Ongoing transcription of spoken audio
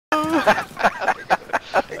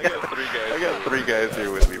I got three guys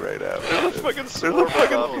here with me right now. There's a fucking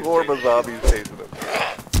swarm of zombies chasing them.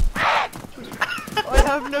 I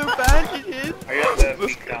have no bandages. I got the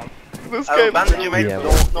feet down. This guy. Bandage you mate,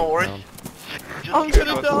 no worries. I'm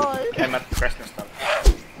gonna die. I'm at Preston stuff.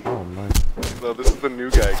 Oh my. No, this is the new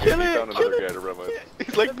guy. He Kill it, found kill another it. guy to run with.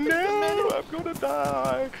 He's like, no, I'm gonna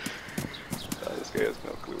die. This guy has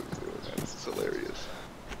no clue what he's doing, man. This is hilarious.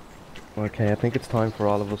 Okay, I think it's time for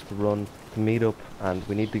all of us to run, to meet up, and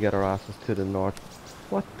we need to get our asses to the north.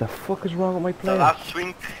 What the fuck is wrong with my The plane? last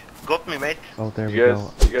swing got me, mate. Oh, there we You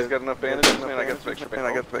go. guys got enough bandages, man? I got some extra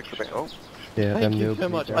bandages. Oh, Yeah, Thank them you noobs so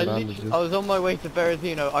need much. their I bandages. was on my way to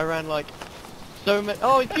Berezino. I ran like so many.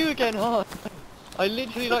 Oh, it's you again, huh? I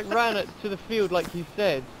literally like ran it to the field like you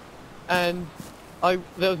said, and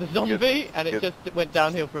there was a zombie, and it just went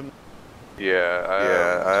downhill from.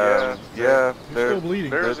 Yeah, yeah. You're still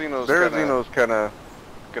bleeding. Berezino's kind of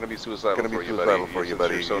gonna be suicidal for you,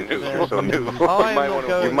 buddy. You're so new. Yeah. You're so new. I am not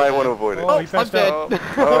going You might there. want to avoid it. Oh, he I'm passed dead. out. He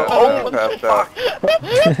passed out.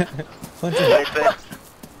 Wait, wait.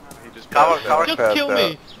 He just Cover, passed cover. out. Just Passed kill out.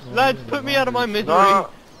 me, lads. Put me out of my misery. No,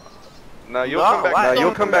 Now you'll No, come back. why? Nah, Don't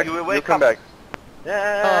you'll come back. you will You'll wake come up. back.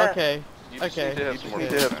 yeah. Oh, okay. You just Okay. need to have You some just more need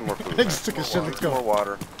food. to have some more food. I just took a shit. Let's Some more go.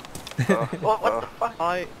 water. What the fuck?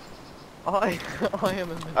 I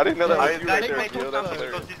am a. I didn't know that I was you right there, made Gio. That's because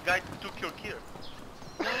hilarious. this guy took your gear.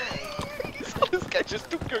 This guy just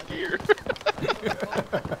took your gear.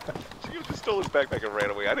 Gio just stole his backpack and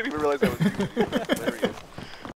ran away. I didn't even realize that was you.